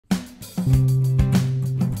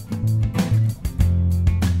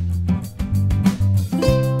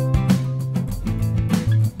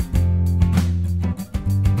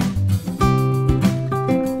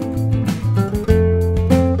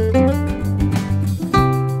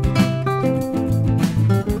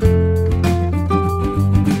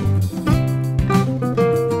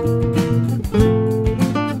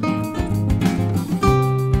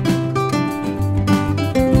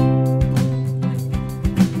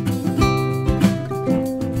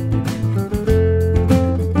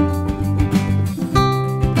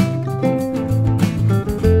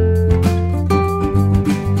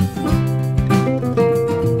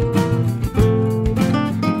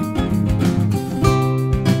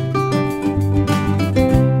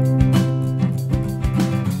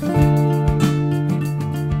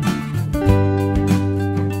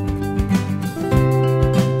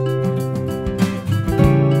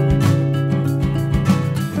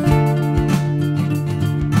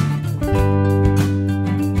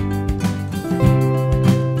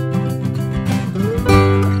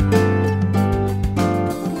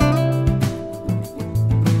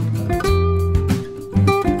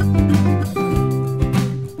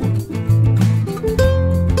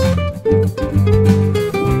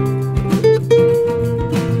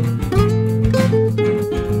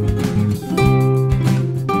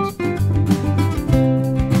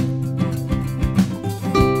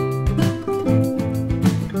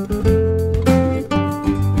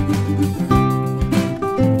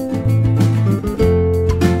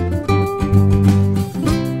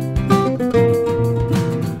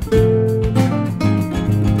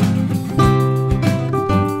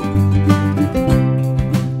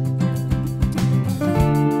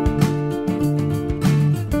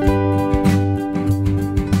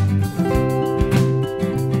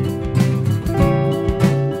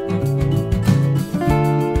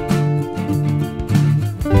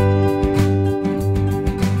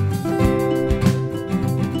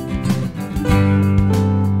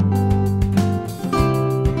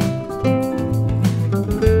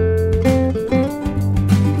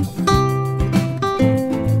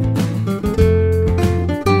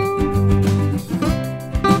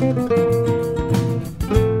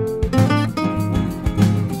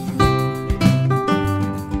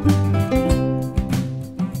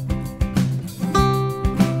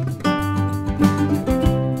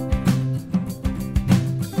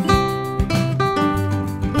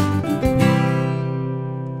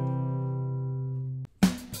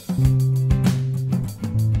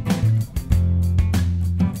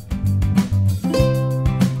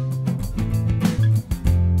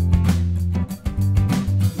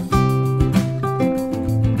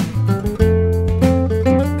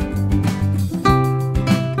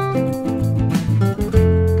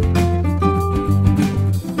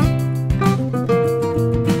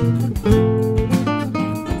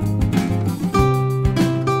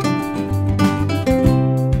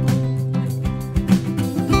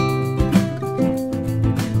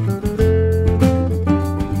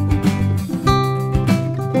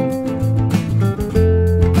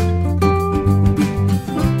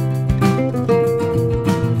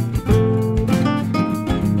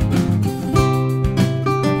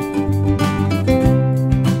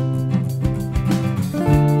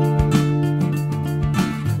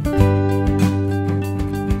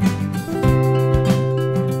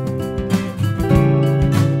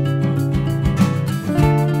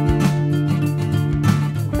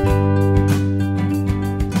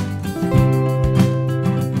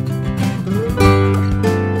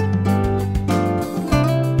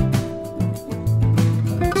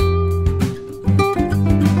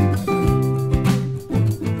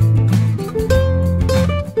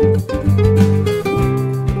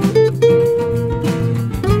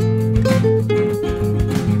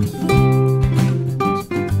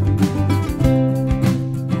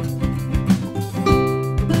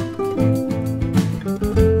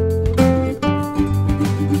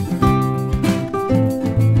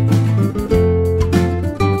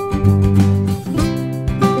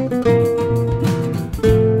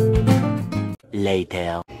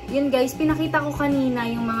later. Yun guys, pinakita ko kanina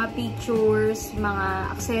yung mga pictures,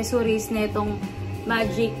 mga accessories nitong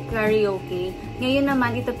Magic Karaoke. Ngayon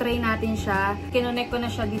naman, itatry natin siya. Kinonect ko na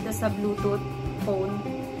siya dito sa Bluetooth phone.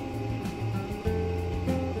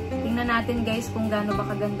 Tingnan natin guys kung gaano ba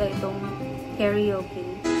kaganda itong karaoke.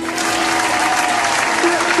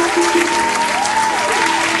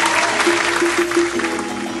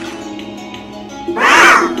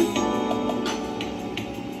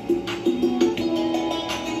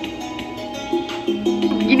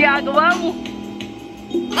 Ginagawa mo!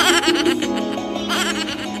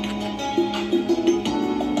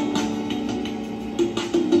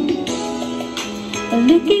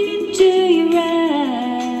 Looking into your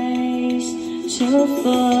eyes, so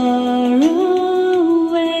far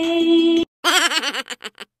away.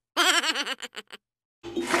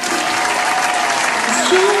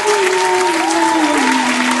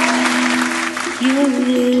 You're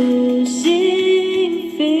losing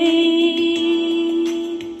faith.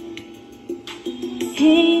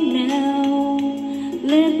 Hey now,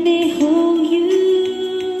 let me hold you.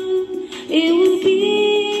 It will be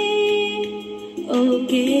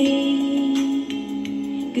okay,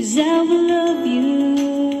 'cause I will love you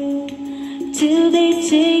till they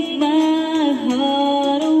take my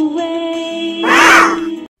heart away.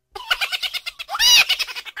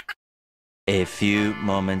 A few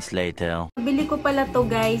moments later. Bili ko pala to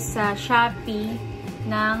guys sa Shopee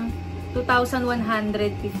ng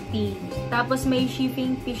 2,150. Tapos may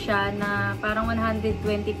shipping fee siya na parang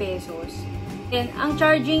 120 pesos. And ang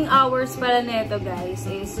charging hours pala nito guys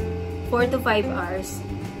is 4 to 5 hours.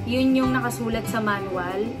 Yun yung nakasulat sa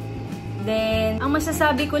manual. Then, ang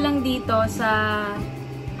masasabi ko lang dito sa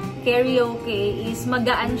karaoke is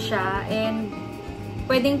magaan siya and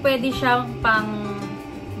pwedeng-pwede siyang pang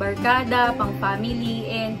barkada, pang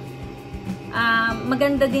family, and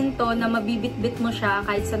maganda din to na mabibitbit mo siya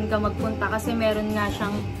kahit saan ka magpunta kasi meron nga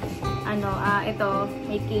siyang ito,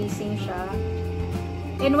 may casing siya.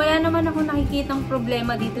 And wala naman ako nakikitang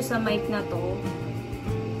problema dito sa mic na to.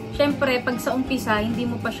 Siyempre, pag sa umpisa, hindi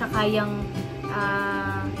mo pa siya kayang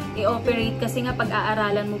i-operate kasi nga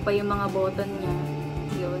pag-aaralan mo pa yung mga button niya.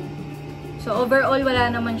 Yun. So, overall,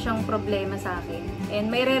 wala naman siyang problema sa akin.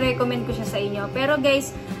 And may re-recommend ko siya sa inyo. Pero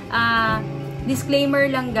guys, disclaimer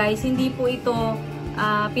lang guys, hindi po ito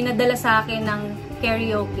pinadala sa akin ng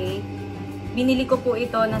karaoke. Binili ko po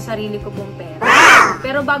ito ng sarili ko pong pera.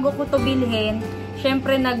 Pero bago ko to bilhin,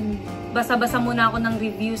 syempre nagbasa-basa muna ako ng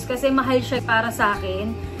reviews kasi mahal siya para sa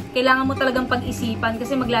akin. Kailangan mo talagang pag-isipan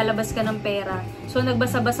kasi maglalabas ka ng pera. So,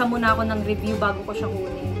 nagbasa-basa muna ako ng review bago ko siya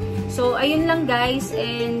kunin. So, ayun lang guys.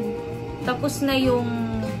 And, tapos na yung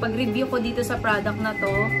pag-review ko dito sa product na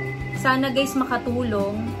to. Sana guys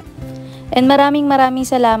makatulong. And maraming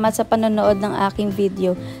salamat sa panonood ng aking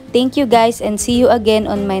video. Thank you guys and see you again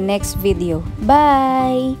on my next video.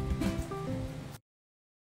 Bye!